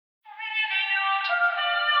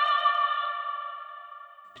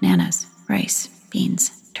bananas, rice,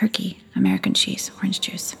 beans, turkey, American cheese, orange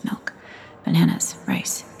juice, milk. Bananas,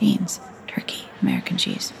 rice, beans, turkey, American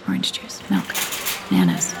cheese, orange juice, milk.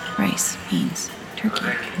 Bananas, rice, beans, turkey,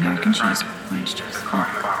 American cheese, orange juice, milk.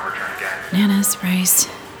 Bananas, rice,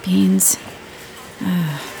 beans,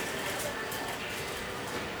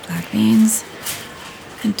 black beans,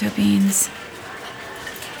 pinto beans,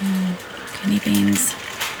 kidney beans.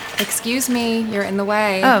 Excuse me, you're in the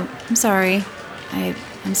way. Oh, I'm sorry.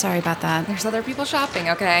 I'm sorry about that. There's other people shopping,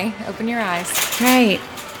 okay? Open your eyes. Right.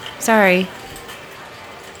 Sorry.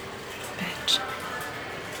 Bitch.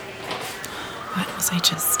 What was I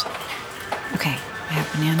just... Okay, I have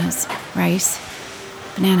bananas, rice,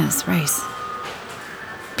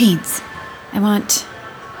 beans. I want...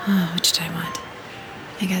 which did I want?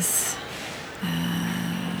 I guess...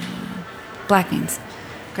 black beans.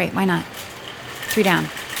 Great, why not? 3 down.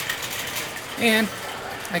 Ann,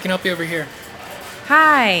 I can help you over here.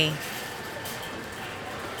 Hi.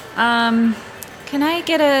 Can I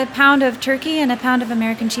get a pound of turkey and a pound of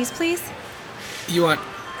American cheese, please? You want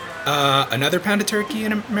another pound of turkey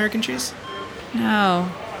and American cheese? No.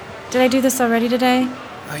 Did I do this already today?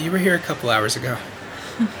 You were here a couple hours ago.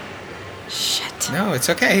 Shit. No, it's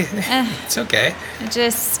okay. It's okay.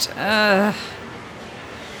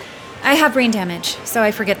 I have brain damage, so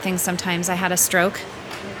I forget things sometimes. I had a stroke.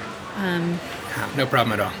 No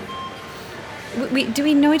problem at all. Do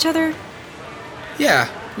we know each other? Yeah,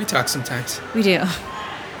 we talk sometimes. We do.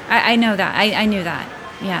 I know that. I knew that.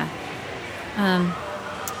 Yeah.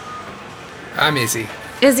 I'm Izzy.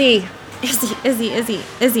 Izzy.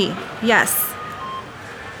 Yes.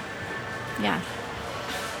 Yeah.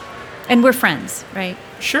 And we're friends, right?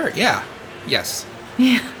 Sure, yeah. Yes.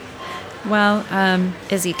 Yeah. Well,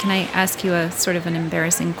 Izzy, can I ask you a sort of an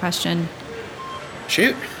embarrassing question?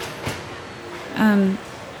 Shoot.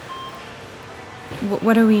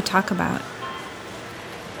 What do we talk about?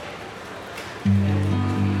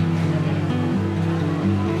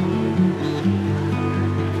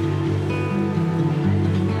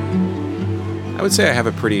 I would say I have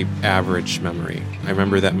a pretty average memory. I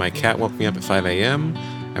remember that my cat woke me up at 5 a.m.,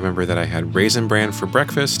 I remember that I had Raisin Bran for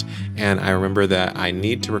breakfast, and I remember that I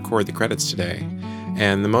need to record the credits today.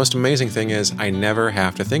 And the most amazing thing is I never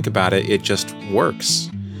have to think about it, it just works.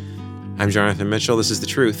 I'm Jonathan Mitchell, this is The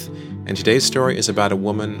Truth, and today's story is about a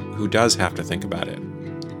woman who does have to think about it.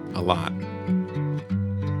 A lot.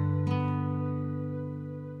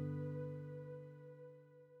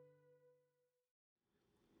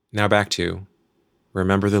 Now back to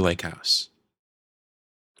Remember the Lake House.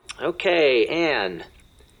 Okay, Anne.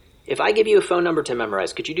 If I give you a phone number to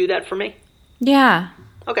memorize, could you do that for me? Yeah.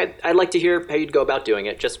 Okay, I'd like to hear how you'd go about doing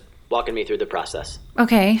it. Just walking me through the process.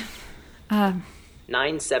 Okay.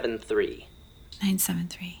 973.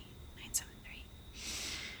 973.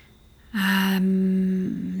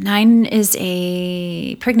 9 is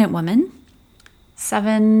a pregnant woman.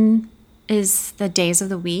 7 is the days of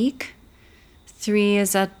the week. 3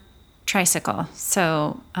 is a tricycle.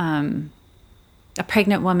 So, a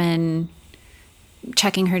pregnant woman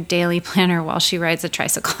checking her daily planner while she rides a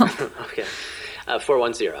tricycle. Okay.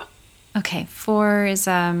 410. Okay. 4 is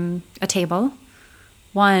a table.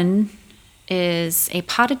 1 is a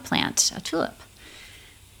potted plant, a tulip.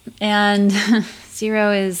 And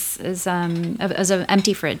 0 is an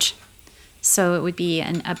empty fridge. So it would be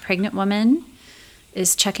a pregnant woman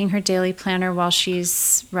is checking her daily planner while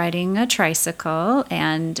she's riding a tricycle,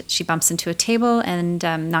 and she bumps into a table and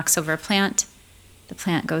knocks over a plant. The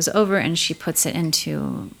plant goes over, and she puts it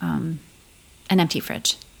into an empty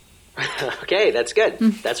fridge. Okay, that's good.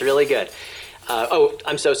 That's really good.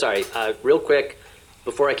 I'm so sorry. Real quick,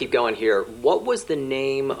 before I keep going here, what was the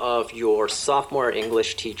name of your sophomore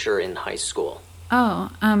English teacher in high school? Oh,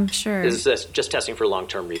 sure. This is just testing for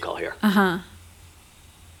long-term recall here. Uh-huh.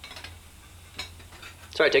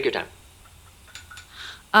 Sorry, take your time.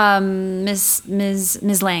 Ms.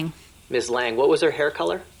 Lang. Ms. Lang, what was her hair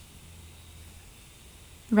color?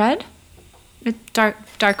 Red?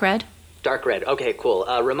 Dark red. Dark red. Okay, cool.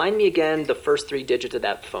 Remind me again the first 3 digits of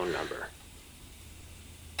that phone number.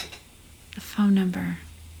 The phone number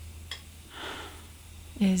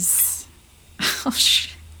is... Oh,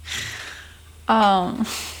 shit. Oh.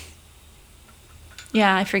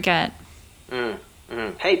 Yeah, I forget.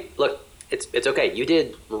 Hey, look, it's okay. You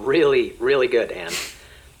did really, really good, Anne.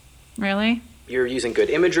 Really? You're using good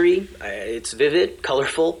imagery. It's vivid,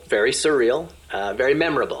 colorful, very surreal, very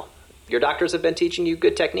memorable. Your doctors have been teaching you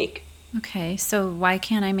good technique. Okay, so why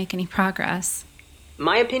can't I make any progress?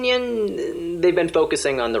 My opinion, they've been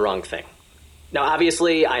focusing on the wrong thing. Now,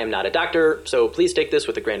 obviously, I am not a doctor, so please take this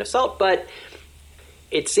with a grain of salt, but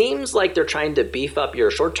It seems like they're trying to beef up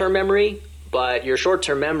your short-term memory, but your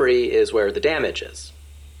short-term memory is where the damage is,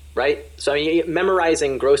 right? So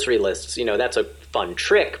memorizing grocery lists, that's a fun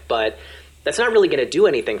trick, but that's not really going to do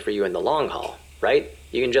anything for you in the long haul, right?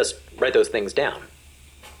 You can just write those things down.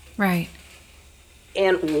 Right.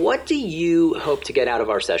 And what do you hope to get out of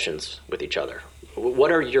our sessions with each other?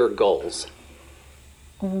 What are your goals?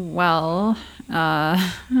 Well,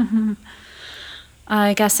 I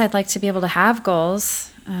guess I'd like to be able to have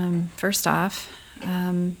goals, first off.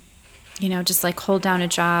 Just like hold down a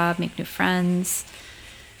job, make new friends,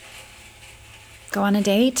 go on a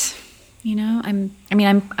date. I'm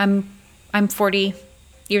 40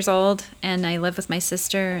 years old and I live with my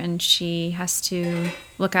sister and she has to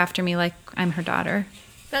look after me like I'm her daughter.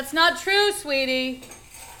 That's not true, sweetie.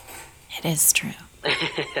 It is true.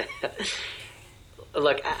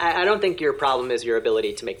 Look, I don't think your problem is your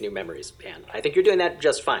ability to make new memories, Anne. I think you're doing that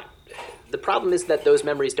just fine. The problem is that those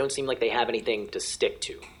memories don't seem like they have anything to stick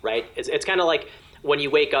to, right? It's kind of like when you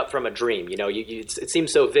wake up from a dream. It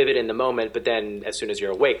seems so vivid in the moment, but then as soon as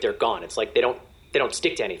you're awake, they're gone. It's like they don't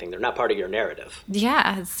stick to anything. They're not part of your narrative.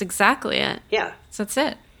 Yeah, that's exactly it. Yeah. So that's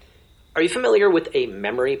it. Are you familiar with a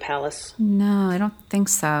memory palace? No, I don't think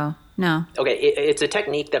so. No. Okay, it's a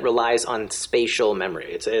technique that relies on spatial memory.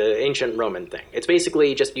 It's an ancient Roman thing. It's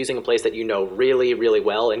basically just using a place that you know really, really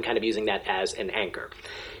well and kind of using that as an anchor.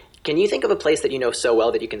 Can you think of a place that you know so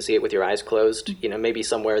well that you can see it with your eyes closed? Maybe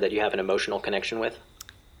somewhere that you have an emotional connection with?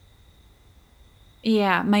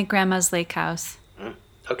 Yeah, my grandma's lake house.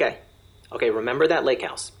 Okay, remember that lake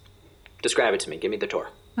house. Describe it to me. Give me the tour.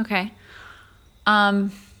 Okay. Well,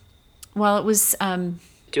 it was,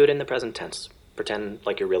 Do it in the present tense. Pretend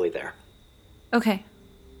like you're really there. Okay.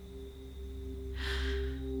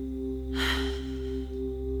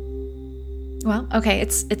 Well, okay,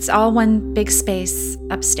 it's all one big space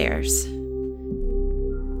upstairs.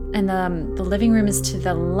 And the living room is to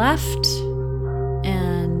the left,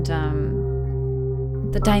 and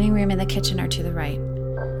the dining room and the kitchen are to the right.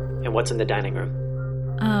 And what's in the dining room?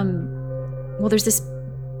 Well, there's this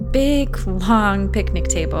big, long picnic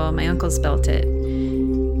table. My uncle's built it.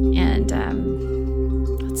 And,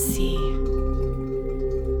 let's see.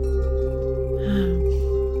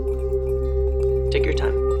 Take your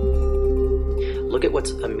time. Look at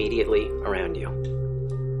what's immediately around you.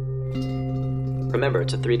 Remember,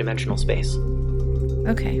 it's a three-dimensional space.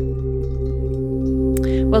 Okay.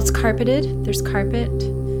 Well, it's carpeted. There's carpet.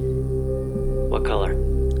 What color?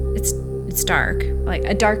 It's dark, like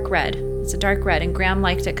a dark red. It's a dark red, and Graham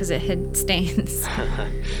liked it because it hid stains.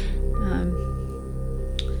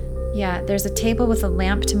 Yeah, there's a table with a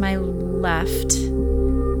lamp to my left,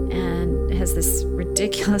 and it has this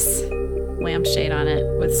ridiculous lampshade on it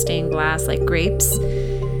with stained glass, like grapes.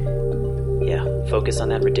 Yeah, focus on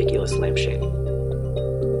that ridiculous lampshade.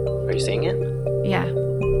 Are you seeing it? Yeah.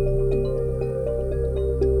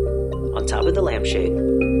 On top of the lampshade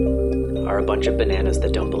are a bunch of bananas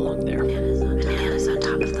that don't belong there. Bananas on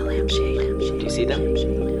top of the lampshade. Do you see them?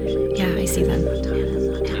 Yeah, I see them.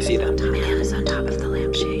 Do you see them? Bananas on top of the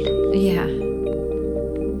lampshade. Yeah.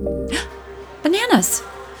 Bananas!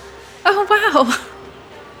 Oh, wow!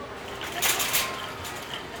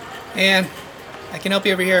 Anne, I can help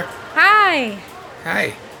you over here. Hi!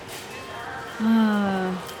 Hi.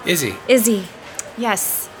 Izzy. Izzy.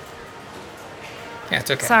 Yes. Yeah,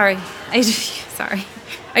 it's okay. Sorry. Sorry.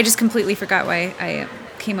 I just completely forgot why I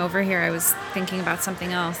came over here. I was thinking about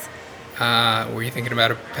something else. Were you thinking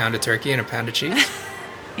about a pound of turkey and a pound of cheese?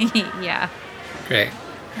 Yeah. Great.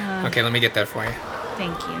 Okay, let me get that for you.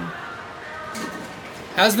 Thank you.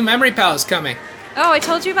 How's the memory palace coming? Oh, I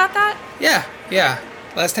told you about that? Yeah.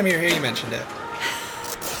 Last time you were here, you mentioned it.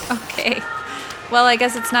 Okay. Well, I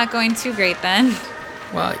guess it's not going too great then.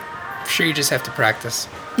 Well, I'm sure you just have to practice.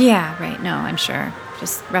 Yeah, right. No, I'm sure.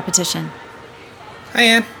 Just repetition. Hi,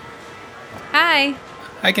 Anne. Hi.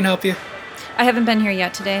 I can help you. I haven't been here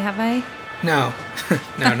yet today, have I? No.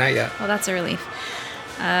 No, not yet. Well, that's a relief.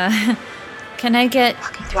 Can I get...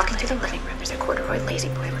 Walking through the living room, there's a corduroy lazy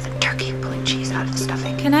boy with a turkey pulling cheese out of the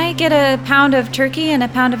stuffing. Can I get a pound of turkey and a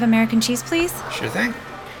pound of American cheese, please? Sure thing.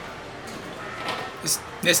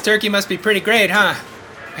 This turkey must be pretty great, huh?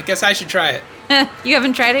 I guess I should try it. You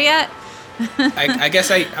haven't tried it yet? I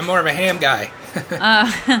guess I'm more of a ham guy.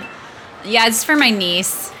 Yeah, it's for my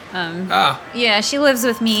niece. Oh, Yeah, she lives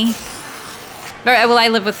with me. Well, I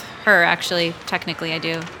live with her, actually. Technically, I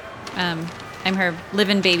do. I'm her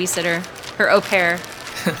live-in babysitter, her au pair.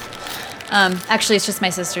 Actually, it's just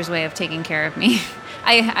my sister's way of taking care of me.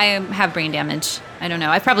 I have brain damage. I don't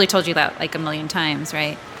know. I've probably told you that like a million times,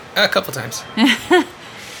 right? a couple times.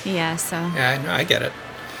 Yeah, so... Yeah, no, I get it.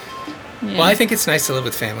 Yeah. Well, I think it's nice to live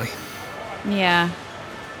with family. Yeah.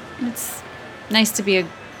 It's nice to be a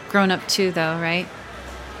grown-up too, though, right?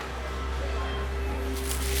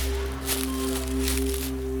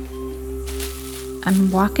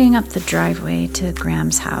 I'm walking up the driveway to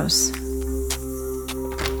Graham's house.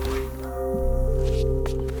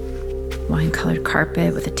 Wine-colored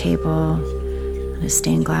carpet with a table and a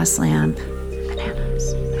stained glass lamp.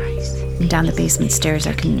 Bananas, rice. And down the basement stairs,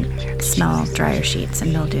 I can smell dryer sheets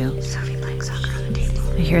and mildew. Sophie playing soccer on the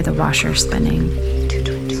table. I hear the washer spinning. Two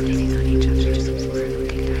twins leaning on each other,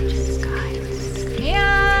 looking down to the sky.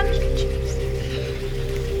 Ian!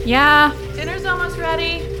 Yeah, Dinner's almost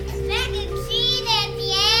ready.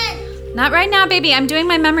 not right now, baby. I'm doing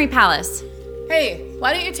my memory palace. Hey,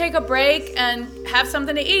 why don't you take a break and have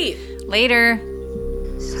something to eat? Later.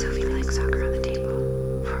 Sophie playing soccer on the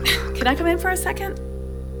table. Can I come in for a second?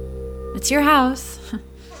 It's your house.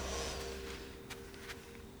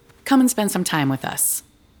 Come and spend some time with us.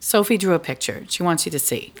 Sophie drew a picture. She wants you to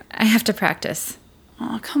see. I have to practice.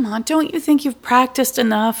 Oh, come on. Don't you think you've practiced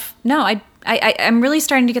enough? No, I'm really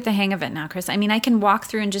starting to get the hang of it now, Chris. I mean, I can walk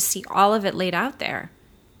through and just see all of it laid out there.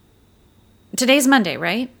 Today's Monday,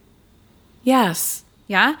 right? Yes.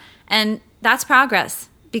 Yeah? And that's progress.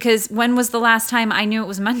 Because when was the last time I knew it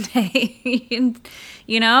was Monday?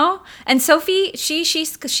 You know? And Sophie,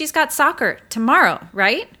 she's got soccer tomorrow,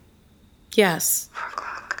 right? Yes.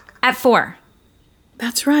 At 4.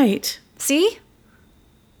 That's right. See?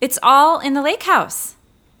 It's all in the lake house.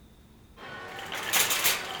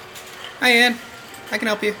 Hi, Ann. I can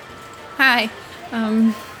help you. Hi.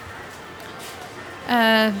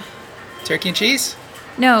 Turkey and cheese?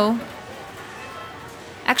 No.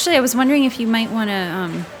 Actually, I was wondering if you might want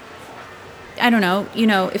to, I don't know,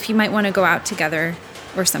 if you might want to go out together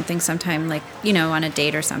or something sometime, like, on a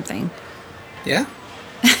date or something. Yeah?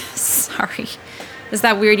 Sorry. Is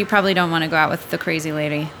that weird? You probably don't want to go out with the crazy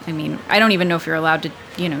lady. I mean, I don't even know if you're allowed to,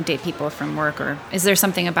 date people from work, or is there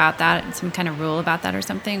something about that, some kind of rule about that or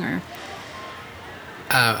something, or?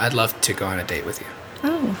 I'd love to go on a date with you.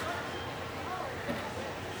 Oh.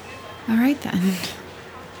 All right, then.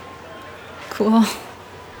 Cool.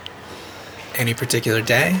 Any particular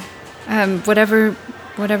day? Whatever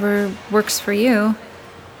works for you.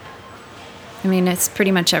 I mean, it's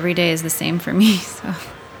pretty much every day is the same for me, so.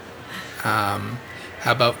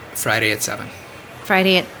 How about Friday at 7?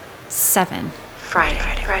 Friday at 7. Friday,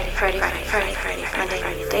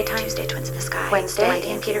 Monday, daytimes, day twins in the sky. Wednesday, Wendy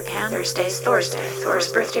and Peter Pan. Thursday's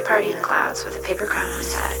Thor's birthday party in the clouds with a paper crown on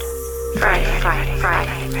his head.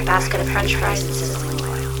 Friday, basket of french fries and sizzling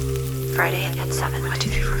oil. Friday at 7. 1, 2,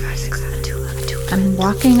 3, 4, 5, 6, 7, 2, 11, 2. I'm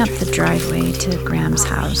walking up the driveway to Graham's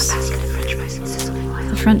house. Basket of french fries and sizzling oil.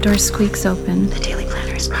 The front door squeaks open. The daily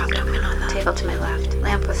planner is propped open on the table to my left.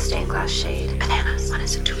 Lamp with stained glass shade. Bananas. 1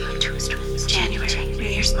 is a tulip, 2 is twins. January. New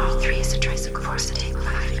Year's ball. 3 is a tricycle. 4 is a table.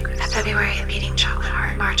 5. February, a beating chocolate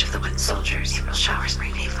heart. March of the wooden soldiers. April showers.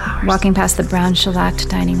 Spring day flowers. Walking past the brown shellacked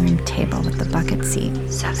dining room table with the bucket seat.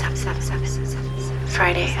 7.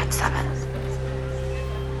 Friday at 7.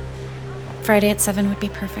 Friday at 7 would be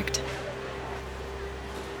perfect.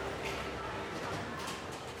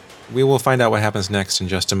 We will find out what happens next in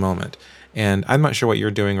just a moment. And I'm not sure what you're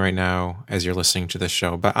doing right now as you're listening to this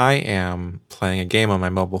show, but I am playing a game on my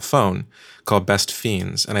mobile phone called Best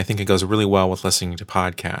Fiends, and I think it goes really well with listening to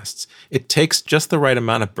podcasts. It takes just the right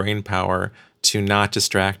amount of brain power to not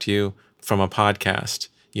distract you from a podcast,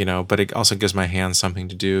 but it also gives my hands something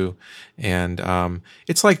to do. And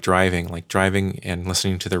it's like driving and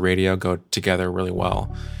listening to the radio go together really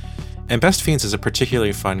well. And Best Fiends is a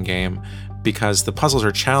particularly fun game because the puzzles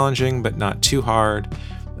are challenging but not too hard.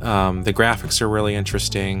 The graphics are really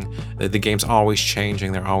interesting. The game's always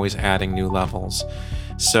changing. They're always adding new levels.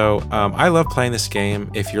 So I love playing this game.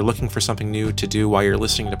 If you're looking for something new to do while you're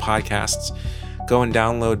listening to podcasts, go and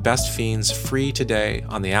download Best Fiends free today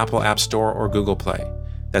on the Apple App Store or Google Play.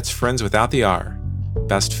 That's friends without the R.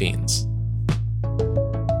 Best Fiends.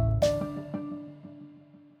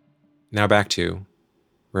 Now back to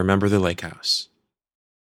Remember the Lake House.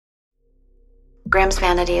 Graham's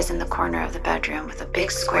vanity is in the corner of the bedroom with a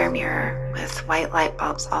big square mirror with white light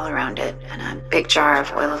bulbs all around it and a big jar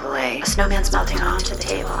of oil of Olay. A snowman's melting onto the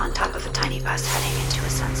table on top of a tiny bus heading into a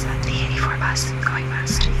sunset. The 84 bus going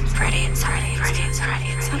west. Friday and Saturday.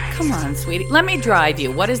 Come on, sweetie. Let me drive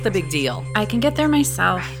you. What is the big deal? I can get there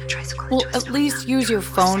myself. Well, at least use your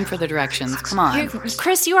phone for the directions. Come on.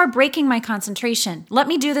 Chris, you are breaking my concentration. Let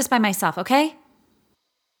me do this by myself, okay?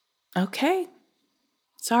 Okay.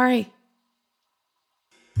 Sorry.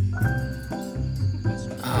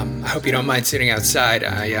 I hope you don't mind sitting outside.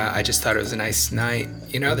 I just thought it was a nice night.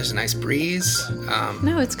 There's a nice breeze.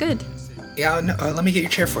 No, it's good. Yeah, no, let me get your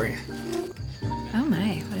chair for you. Oh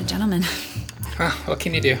my, what a gentleman. What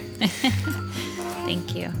can you do?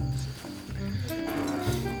 Thank you.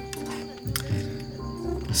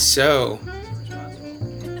 So,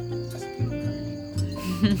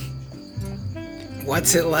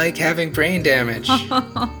 what's it like having brain damage?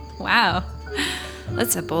 Wow.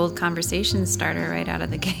 That's a bold conversation starter right out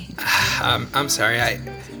of the gate. I'm sorry.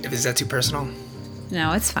 Is that too personal?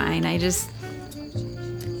 No, it's fine.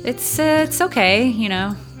 It's okay, you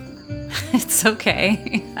know. It's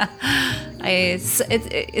okay.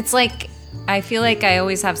 It's like I feel like I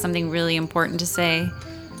always have something really important to say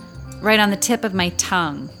right on the tip of my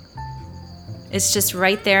tongue. It's just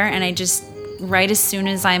right there, and right as soon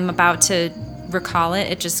as I'm about to recall it,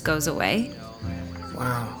 it just goes away.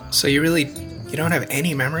 Wow. So you don't have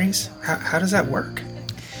any memories? How does that work?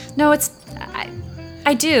 No,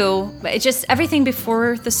 I do, but it just everything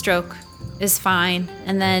before the stroke is fine,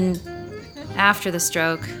 and then after the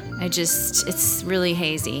stroke, it's really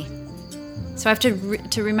hazy. So I have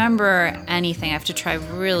to remember anything. I have to try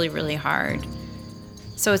really, really hard.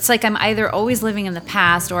 So it's like I'm either always living in the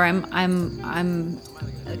past, or I'm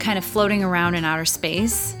kind of floating around in outer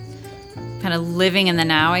space, kind of living in the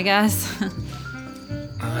now, I guess.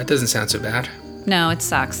 It doesn't sound so bad. No, it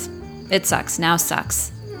sucks. It sucks. Now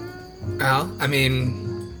sucks. Well, I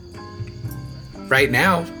mean, right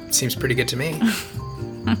now seems pretty good to me.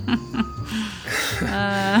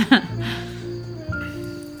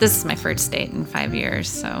 This is my first date in 5 years,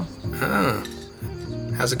 so. Oh.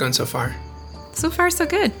 How's it going so far? So far, so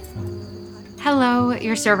good. Hello,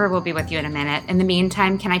 your server will be with you in a minute. In the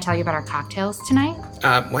meantime, can I tell you about our cocktails tonight?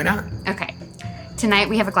 Why not? Okay. Tonight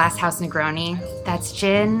we have a Glass House Negroni. That's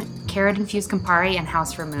gin, carrot-infused Campari, and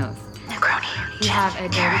house vermouth. Negroni. We have a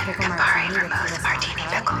dirty pickle Campari, martini with vermouth, Cuba martini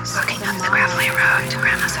Sangria. pickles. Walking up the gravelly road to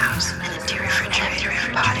Grandma's house. An empty refrigerator,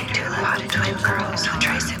 potted tulip, twin pearls, a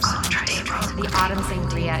tricycle, table. The autumn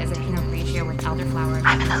sangria is a Pinot Grigio with elderflower.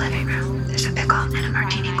 I'm in the living room. There's a pickle and a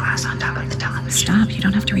martini glass on top of the television. Stop, you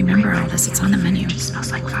don't have to remember all this. It's on the menu. It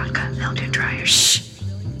smells like vodka, mildew dryers. Shh.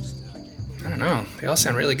 I don't know. They all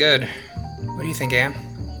sound really good. What do you think, Anne?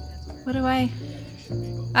 What do I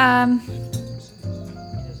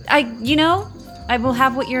will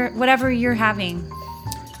have whatever you're having.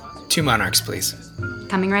 2 Monarchs, please.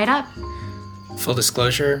 Coming right up. Full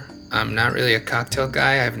disclosure, I'm not really a cocktail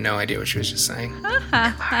guy. I have no idea what she was just saying.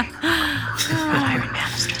 Iron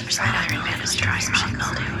banisters, red iron banisters,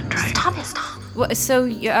 mildew and dry. Stop. So,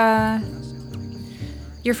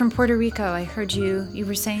 you're from Puerto Rico. I heard you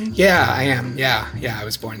were saying. Yeah, I am. Yeah, I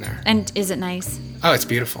was born there. And is it nice? Oh, it's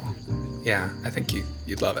beautiful. Yeah, I think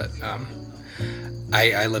you'd love it.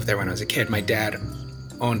 I lived there when I was a kid. My dad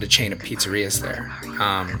owned a chain of pizzerias there.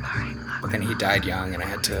 But then he died young, and I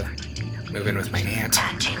had to move in with my aunt.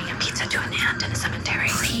 Dad chaining a pizza to an ant in a cemetery.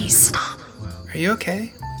 Please stop. Are you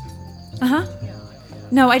okay? Uh-huh.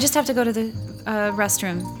 No, I just have to go to the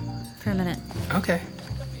restroom for a minute. Okay.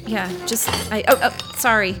 Yeah,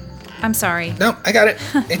 sorry. I'm sorry. No, I got it.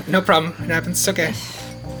 No problem. It happens. It's okay.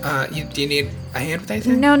 Do you need a hand with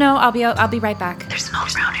anything? No, I'll be right back. There's an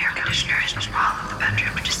old brown air conditioner in the wall of the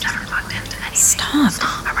bedroom, which is never plugged into anything.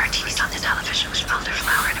 Stop. Our martini's on the television with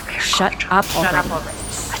elderflower and a bear. Shut up already. A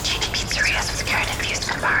chain of pizzerias with carrot-infused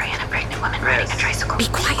Campari and a pregnant woman riding a tricycle. Be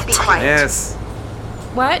quiet. Yes.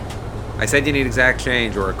 What? I said you need exact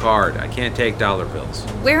change or a card. I can't take dollar bills.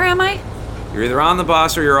 Where am I? You're either on the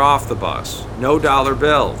bus or you're off the bus. No dollar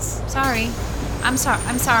bills. Sorry. I'm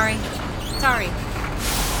sorry. Sorry.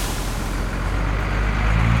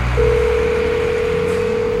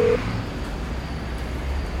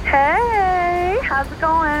 Hey, how's it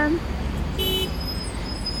going?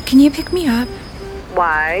 Can you pick me up?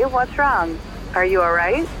 Why? What's wrong? Are you all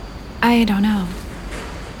right? I don't know.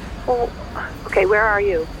 Well, okay, where are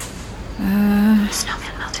you?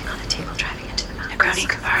 Snowman melting on the table, driving into the mountains. Negroni,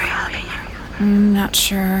 Campari, jalapeno. I'm not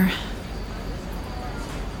sure.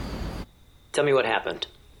 Tell me what happened.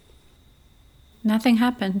 Nothing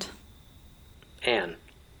happened. Anne.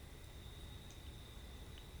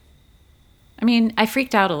 I mean, I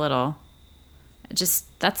freaked out a little.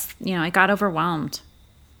 I got overwhelmed.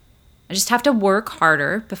 I just have to work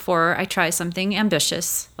harder before I try something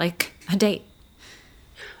ambitious, like a date.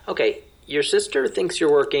 Okay, your sister thinks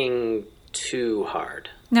you're working too hard.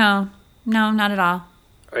 No, not at all.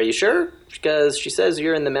 Are you sure? Because she says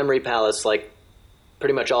you're in the memory palace, like,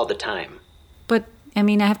 pretty much all the time. But, I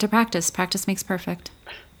mean, I have to practice. Practice makes perfect.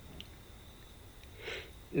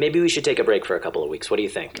 Maybe we should take a break for a couple of weeks. What do you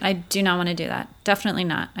think? I do not want to do that. Definitely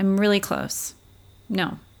not. I'm really close.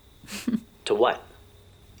 No. To what?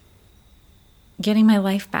 Getting my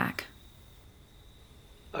life back.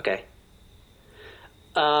 Okay.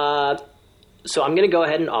 So I'm going to go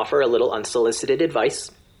ahead and offer a little unsolicited advice.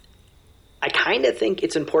 I kind of think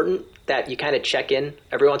it's important that you kind of check in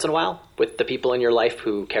every once in a while with the people in your life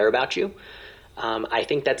who care about you. I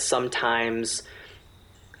think that sometimes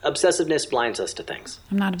obsessiveness blinds us to things.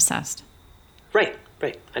 I'm not obsessed. Right,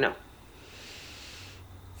 I know.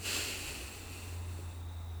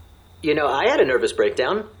 You know, I had a nervous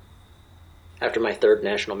breakdown after my 3rd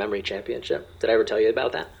National Memory Championship. Did I ever tell you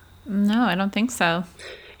about that? No, I don't think so.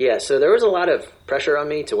 Yeah, so there was a lot of pressure on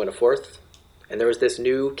me to win a 4th. And there was this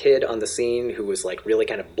new kid on the scene who was like really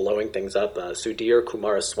kind of blowing things up, Sudhir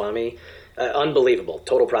Kumaraswamy. Unbelievable.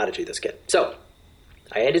 Total prodigy, this kid. So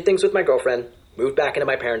I ended things with my girlfriend, moved back into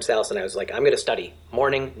my parents' house, and I was like, I'm going to study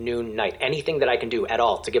morning, noon, night, anything that I can do at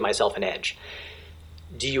all to give myself an edge.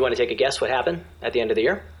 Do you want to take a guess what happened at the end of the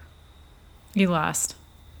year? You lost.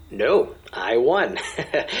 No, I won.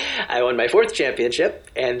 I won my 4th championship,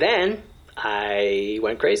 and then I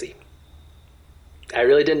went crazy. I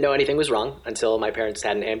really didn't know anything was wrong until my parents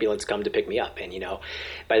had an ambulance come to pick me up. And, you know,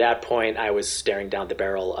 by that point, I was staring down the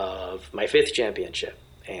barrel of my 5th championship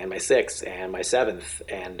and my 6th and my 7th.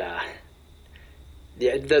 And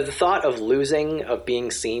the thought of losing, of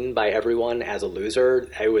being seen by everyone as a loser,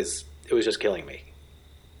 it was just killing me.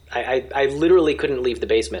 I literally couldn't leave the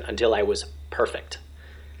basement until I was perfect.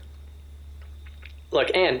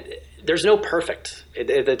 Look, and there's no perfect.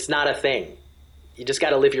 It's not a thing. You just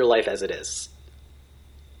got to live your life as it is.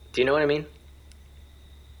 Do you know what I mean?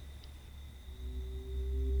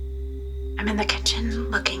 I'm in the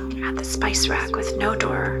kitchen looking at the spice rack with no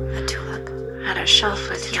door, a tulip, at a shelf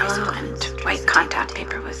with yellow and white contact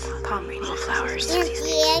paper with little flowers.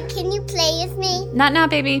 Yeah, can you play with me? Not now,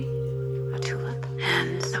 baby. A tulip.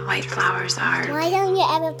 And the white flowers are... Why don't you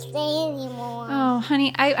ever play anymore? Oh,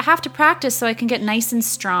 honey, I have to practice so I can get nice and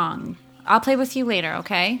strong. I'll play with you later,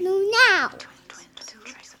 okay? No, now.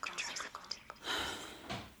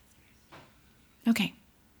 Okay.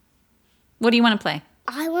 What do you want to play?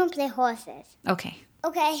 I want to play horses. Okay.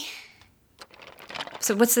 Okay.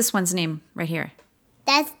 So what's this one's name right here?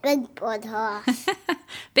 That's Big Bird Horse.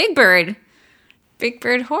 Big Bird. Big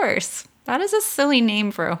Bird Horse. That is a silly name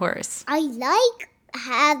for a horse. I like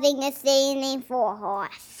having a silly name for a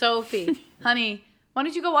horse. Sophie, honey, why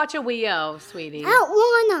don't you go watch a Wii-O, sweetie? I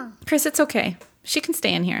don't wanna. Chris, it's okay. She can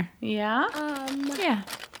stay in here. Yeah? Yeah.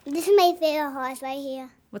 This is my favorite horse right here.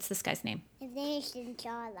 What's this guy's name? His name is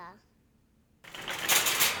Shinchara.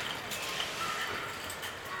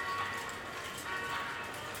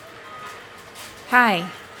 Hi.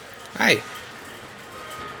 Hi.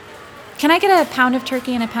 Can I get a pound of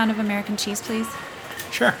turkey and a pound of American cheese, please?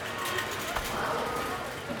 Sure.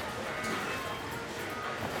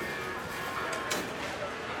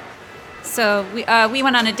 So we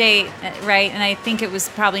went on a date, right? And I think it was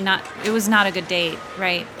not a good date,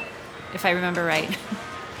 right? If I remember right.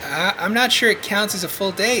 I'm not sure it counts as a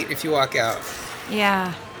full date if you walk out.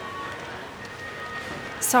 Yeah.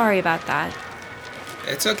 Sorry about that.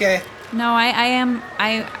 It's okay. No,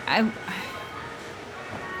 I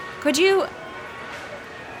would you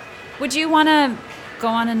want to go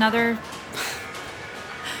on another,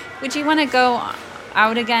 would you want to go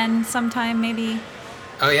out again sometime maybe?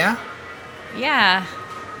 Oh, yeah? Yeah.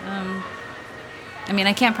 I mean,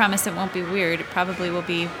 I can't promise it won't be weird. It probably will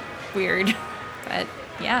be weird, but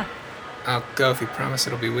yeah. I'll go if you promise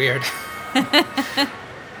it'll be weird.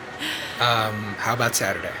 How about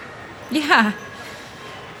Saturday? Yeah.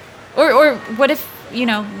 Or what if,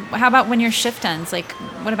 how about when your shift ends? Like,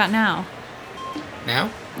 what about now?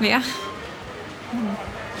 Now? Yeah.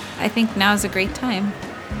 I think now's a great time.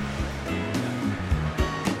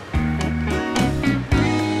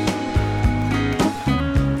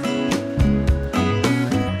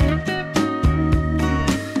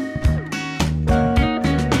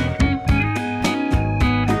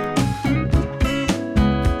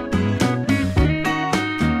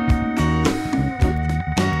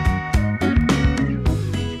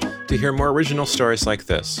 To hear more original stories like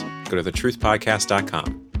this, go to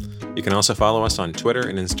thetruthpodcast.com. You can also follow us on Twitter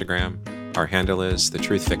and Instagram. Our handle is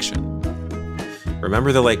thetruthfiction.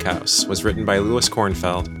 Remember the Lake House was written by Lewis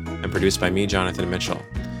Kornfeld and produced by me, Jonathan Mitchell.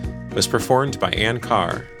 It was performed by Ann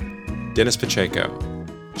Carr, Dennis Pacheco,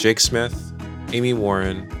 Jake Smith, Amy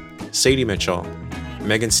Warren, Sadie Mitchell,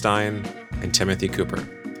 Megan Stein, and Timothy Cooper.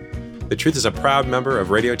 The Truth is a proud member of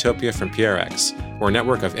Radiotopia from PRX. We're a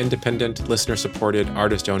network of independent, listener-supported,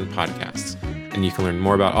 artist-owned podcasts. And you can learn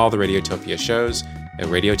more about all the Radiotopia shows at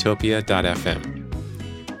radiotopia.fm.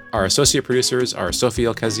 Our associate producers are Sophie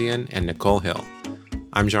Elkazian and Nicole Hill.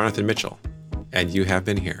 I'm Jonathan Mitchell, and you have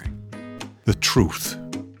been hearing The Truth.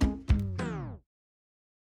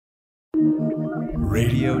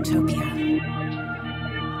 Radiotopia.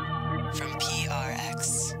 From